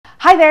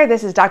Hi there,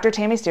 this is Dr.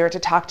 Tammy Stewart to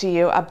talk to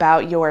you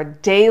about your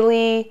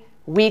daily,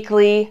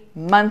 weekly,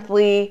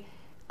 monthly,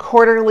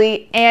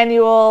 quarterly,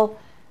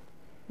 annual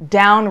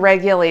down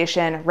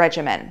regulation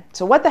regimen.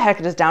 So what the heck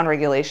does down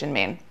regulation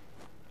mean?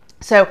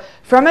 So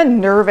from a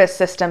nervous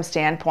system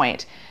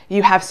standpoint,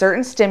 you have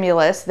certain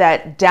stimulus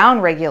that down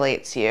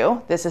regulates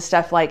you. This is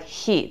stuff like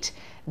heat,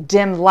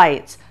 dim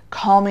lights,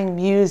 calming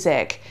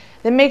music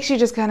that makes you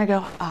just kind of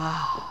go,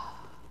 ah.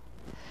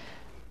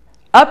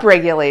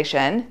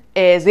 Upregulation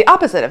is the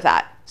opposite of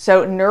that.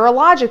 So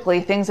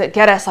neurologically, things that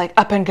get us like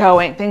up and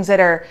going, things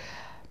that are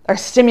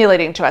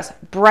stimulating to us,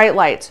 bright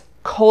lights,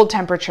 cold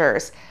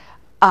temperatures,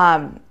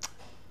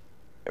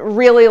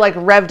 really like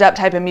revved up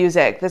type of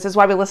music. This is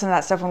why we listen to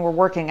that stuff when we're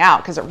working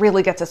out, because it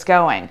really gets us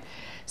going.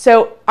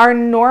 So our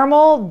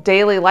normal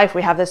daily life,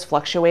 we have this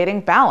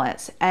fluctuating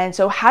balance. And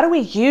so how do we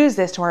use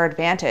this to our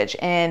advantage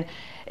in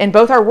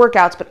both our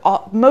workouts,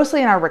 but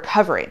mostly in our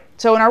recovery?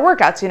 So in our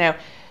workouts,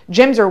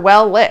 gyms are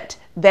well lit.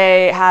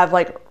 They have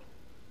like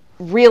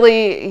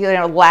really,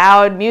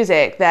 loud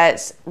music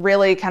that's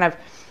really kind of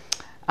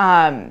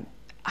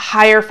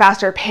higher,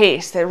 faster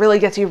pace that really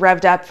gets you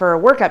revved up for a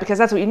workout, because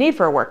that's what you need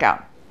for a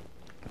workout.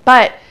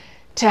 But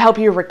to help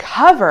you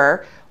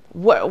recover,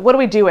 what do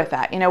we do with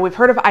that? We've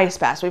heard of ice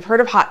baths, we've heard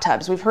of hot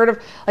tubs, we've heard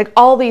of like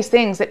all these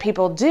things that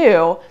people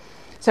do.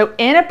 So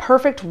in a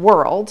perfect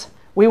world,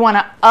 we want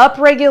to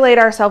upregulate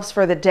ourselves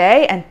for the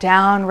day and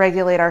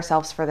downregulate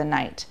ourselves for the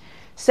night.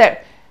 So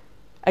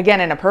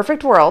again, in a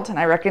perfect world, and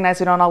I recognize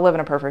we don't all live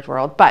in a perfect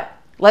world, but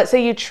let's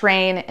say you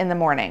train in the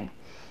morning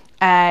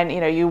and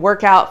you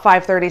work out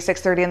 5:30,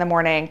 6:30 in the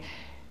morning.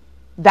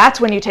 That's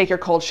when you take your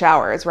cold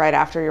showers right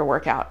after your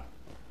workout.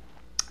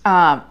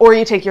 Or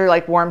you take your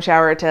warm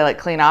shower to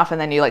clean off, and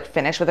then you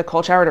finish with a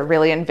cold shower to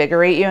really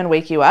invigorate you and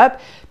wake you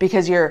up,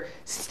 because you're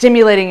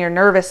stimulating your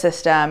nervous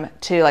system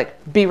to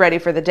be ready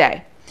for the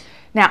day.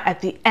 Now,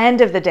 at the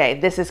end of the day,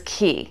 this is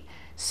key.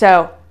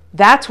 So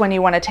that's when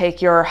you want to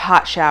take your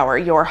hot shower,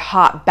 your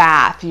hot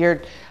bath,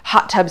 your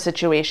hot tub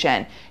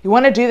situation. You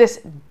want to do this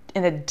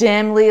in a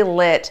dimly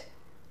lit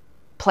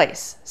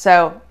place.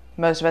 So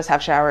most of us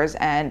have showers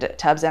and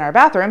tubs in our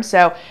bathroom.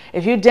 So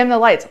if you dim the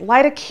lights,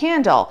 light a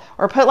candle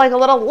or put a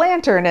little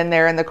lantern in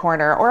there in the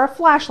corner, or a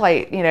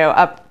flashlight,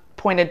 up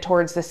pointed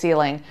towards the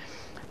ceiling.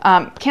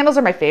 Candles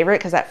are my favorite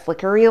because that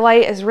flickery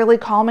light is really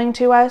calming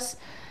to us.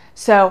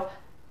 So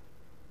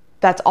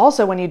that's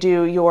also when you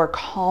do your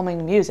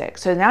calming music.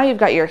 So now you've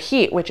got your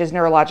heat, which is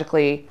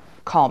neurologically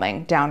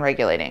calming,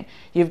 down-regulating.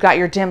 You've got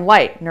your dim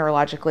light,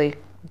 neurologically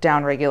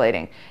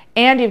down-regulating.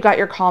 And you've got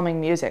your calming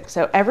music.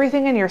 So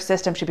everything in your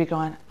system should be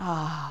going,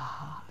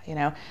 ah,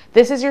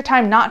 This is your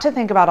time not to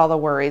think about all the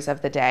worries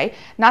of the day,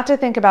 not to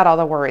think about all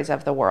the worries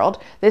of the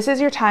world. This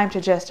is your time to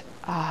just,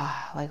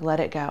 let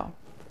it go.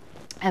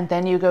 And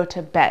then you go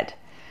to bed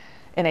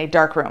in a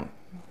dark room.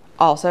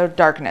 Also,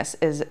 darkness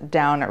is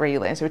down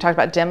regulating. So we talked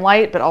about dim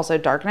light, but also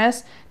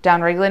darkness,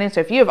 down regulating. So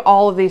if you have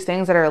all of these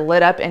things that are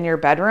lit up in your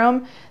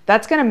bedroom,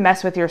 that's going to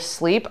mess with your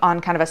sleep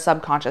on kind of a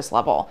subconscious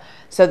level.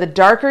 So the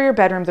darker your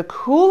bedroom, the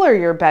cooler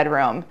your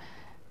bedroom,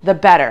 the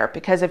better.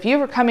 Because if you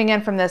were coming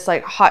in from this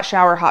hot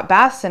shower, hot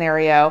bath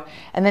scenario,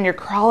 and then you're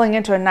crawling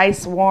into a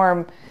nice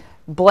warm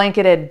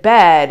blanketed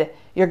bed,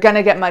 you're going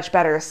to get much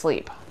better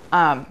sleep.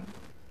 And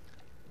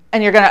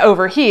you're going to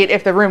overheat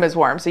if the room is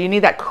warm. So you need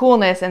that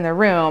coolness in the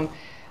room.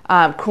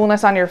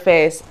 Coolness on your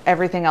face,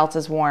 everything else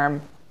is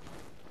warm.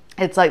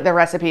 It's like the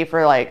recipe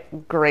for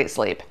great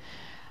sleep.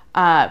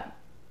 Now,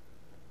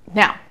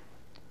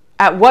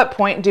 at what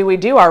point do we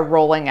do our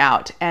rolling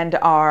out and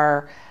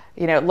our,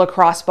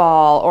 lacrosse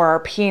ball or our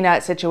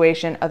peanut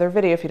situation? Other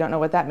video if you don't know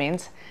what that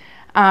means.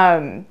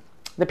 The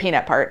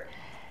peanut part.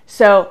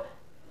 So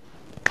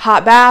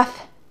hot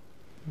bath,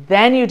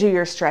 then you do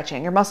your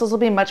stretching. Your muscles will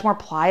be much more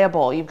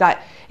pliable. You've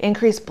got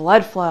increased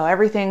blood flow.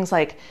 Everything's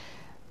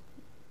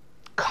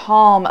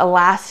calm,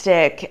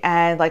 elastic,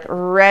 and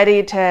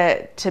ready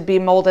to be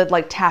molded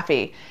like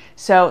taffy.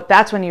 So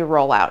that's when you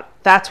roll out.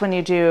 That's when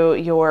you do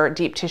your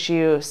deep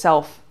tissue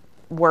self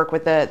work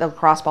with the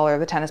lacrosse ball or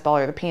the tennis ball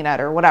or the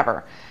peanut or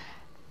whatever.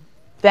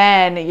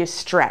 Then you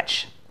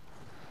stretch.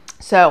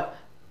 So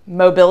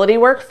mobility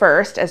work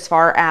first, as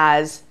far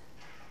as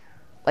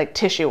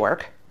tissue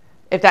work.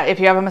 If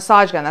you have a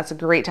massage gun, that's a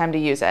great time to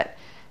use it.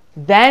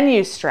 Then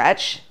you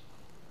stretch,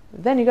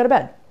 then you go to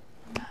bed.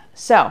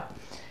 So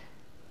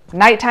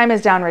nighttime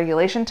is down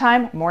regulation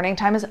time. Morning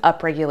time is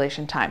up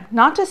regulation time.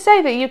 Not to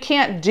say that you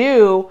can't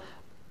do,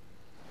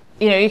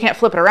 you can't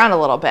flip it around a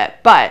little bit,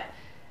 but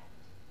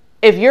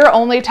if your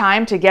only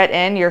time to get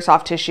in your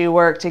soft tissue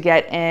work, to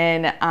get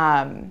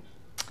in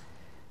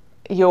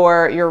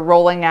your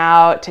rolling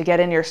out, to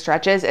get in your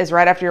stretches is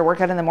right after your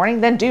workout in the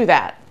morning, then do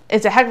that.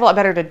 It's a heck of a lot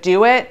better to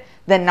do it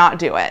than not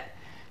do it.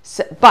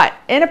 So, but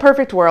in a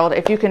perfect world,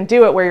 if you can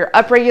do it where you're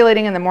up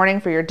regulating in the morning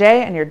for your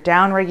day and you're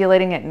down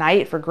regulating at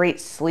night for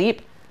great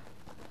sleep,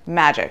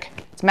 magic.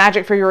 It's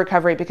magic for your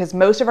recovery, because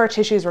most of our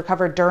tissues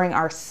recover during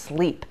our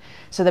sleep.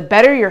 So the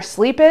better your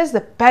sleep is,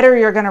 the better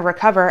you're going to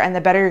recover and the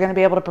better you're going to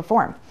be able to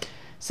perform.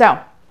 So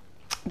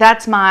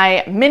that's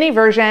my mini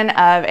version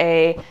of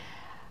a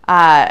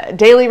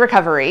daily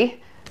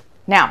recovery.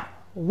 Now,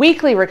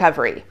 weekly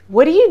recovery.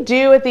 What do you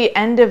do at the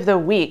end of the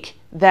week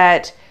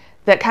that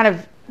kind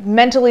of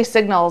mentally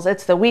signals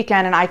it's the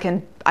weekend and I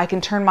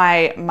can turn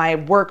my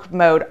work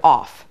mode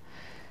off?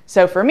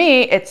 So for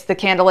me, it's the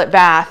candlelit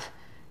bath.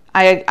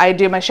 I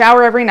do my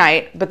shower every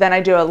night, but then I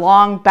do a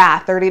long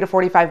bath, 30 to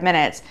 45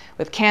 minutes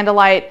with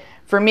candlelight.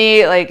 For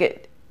me,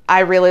 like, I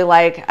really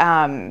like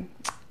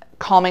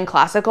calming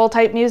classical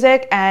type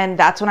music, and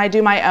that's when I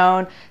do my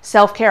own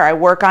self-care. I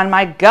work on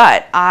my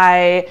gut.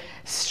 I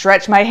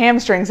stretch my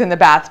hamstrings in the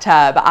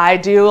bathtub. I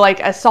do like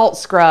a salt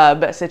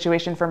scrub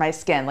situation for my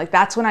skin. Like,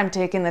 that's when I'm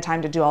taking the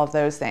time to do all of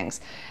those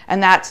things.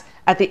 And that's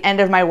at the end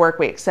of my work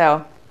week.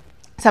 So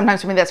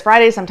sometimes for me that's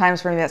Friday,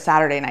 sometimes for me that's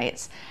Saturday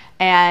nights.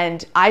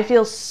 And I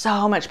feel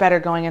so much better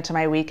going into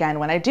my weekend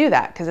when I do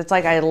that, because it's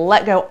like I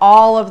let go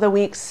all of the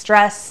week's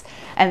stress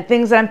and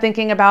things that I'm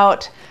thinking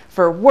about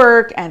for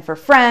work and for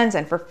friends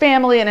and for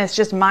family. And it's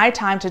just my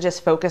time to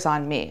just focus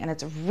on me. And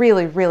it's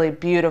really, really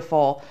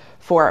beautiful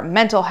for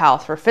mental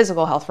health, for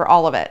physical health, for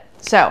all of it.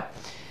 So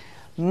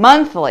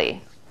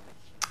monthly,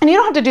 and you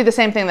don't have to do the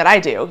same thing that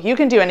I do. You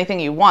can do anything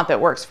you want that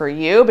works for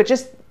you, but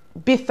just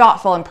be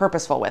thoughtful and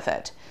purposeful with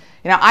it.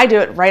 You know, I do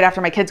it right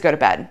after my kids go to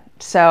bed.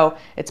 So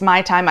it's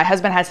my time. My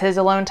husband has his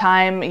alone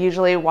time,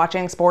 usually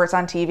watching sports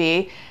on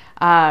TV.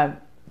 And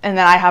then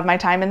I have my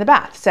time in the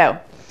bath. So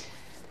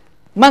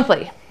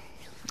monthly.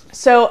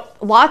 So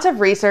lots of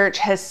research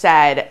has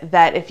said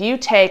that if you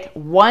take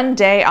one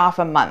day off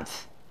a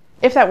month,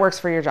 if that works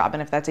for your job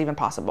and if that's even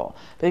possible,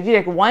 but if you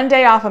take one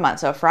day off a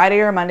month, so a Friday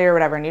or a Monday or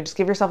whatever, and you just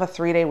give yourself a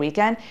 3-day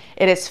weekend,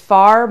 it is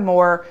far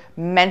more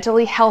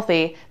mentally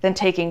healthy than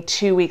taking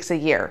 2 weeks a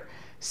year.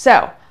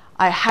 So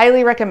I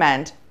highly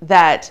recommend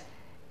that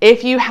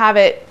if you have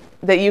it,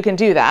 that you can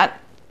do that,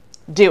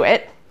 do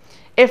it.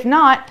 If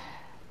not,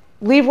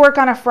 leave work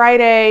on a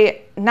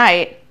Friday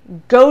night,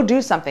 go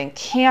do something,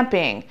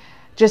 camping.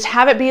 Just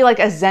have it be like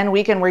a Zen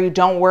weekend where you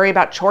don't worry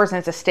about chores and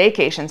it's a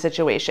staycation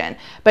situation,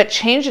 but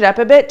change it up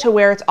a bit to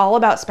where it's all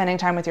about spending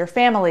time with your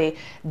family,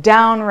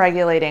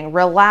 down-regulating,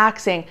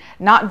 relaxing,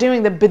 not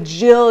doing the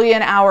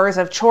bajillion hours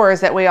of chores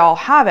that we all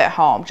have at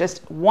home.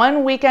 Just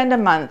one weekend a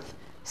month,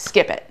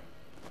 skip it.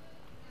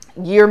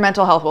 Your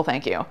mental health will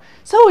thank you.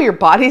 So will your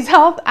body's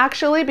health,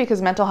 actually,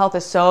 because mental health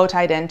is so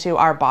tied into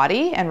our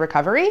body and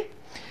recovery.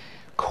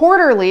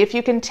 Quarterly, if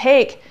you can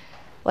take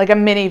like a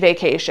mini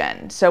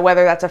vacation. So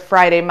whether that's a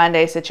Friday,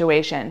 Monday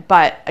situation.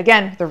 But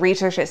again, the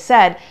research has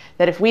said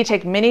that if we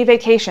take mini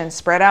vacations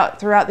spread out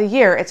throughout the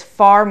year, it's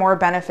far more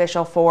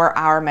beneficial for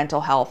our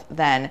mental health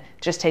than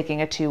just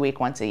taking a 2-week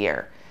once a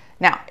year.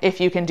 Now,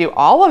 if you can do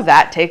all of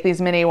that, take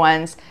these mini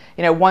ones,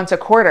 you know, once a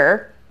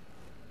quarter,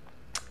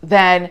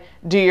 then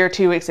do your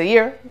 2 weeks a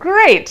year,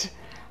 great.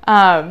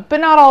 But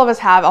not all of us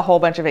have a whole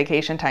bunch of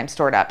vacation time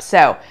stored up.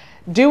 So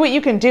do what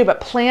you can do,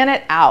 but plan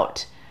it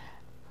out,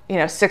 you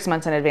know, 6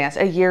 months in advance,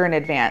 a year in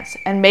advance,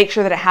 and make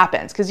sure that it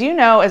happens. Because you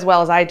know as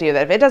well as I do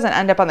that if it doesn't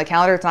end up on the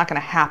calendar, it's not going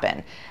to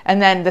happen.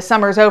 And then the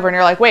summer's over and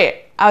you're like,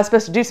 wait, I was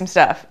supposed to do some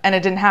stuff and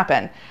it didn't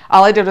happen.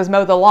 All I did was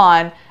mow the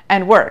lawn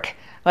and work.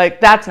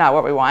 Like, that's not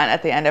what we want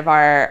at the end of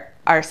our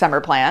summer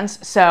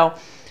plans. So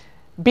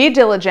be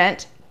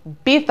diligent,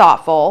 be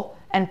thoughtful,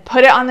 and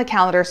put it on the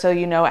calendar so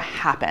you know it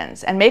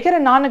happens, and make it a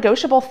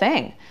non-negotiable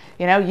thing.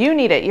 You know, you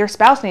need it, your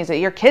spouse needs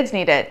it, your kids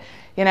need it.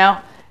 You know,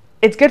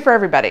 it's good for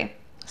everybody.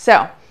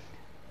 So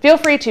feel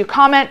free to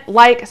comment,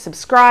 like,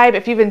 subscribe.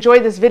 If you've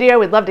enjoyed this video,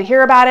 we'd love to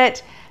hear about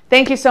it.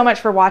 Thank you so much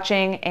for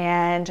watching,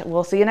 and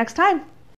we'll see you next time.